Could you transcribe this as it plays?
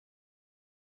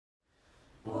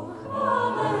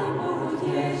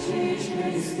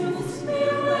Kristus,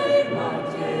 milej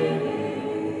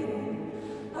Matěji,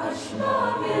 až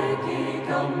na věky,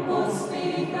 kam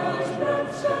poslícháš,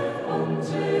 bratře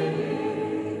Ondřeji.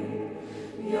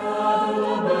 Já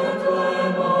do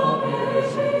Betléma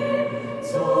běžím,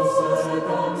 co se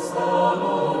tam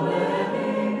stalo,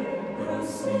 nevím.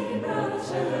 Prosím,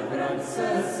 bratře, vrať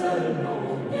se se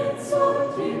mnou, něco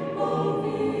ti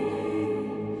povím.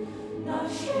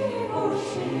 Naši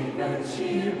hoši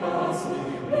večír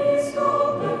pásli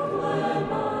blízko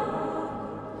Betléma.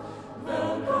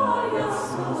 Velká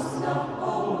jasnost na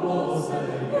obloze,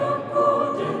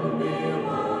 jako den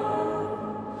byla.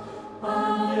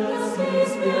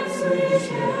 Andělský zpěv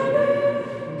slyšeli,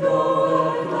 do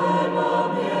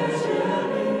Betléma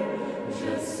běželi,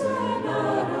 že se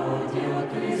narodil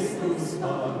Kristus,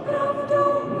 Pán,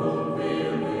 pravdou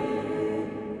mluvili.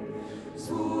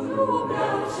 Vzhůru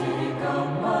bratři,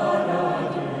 kam má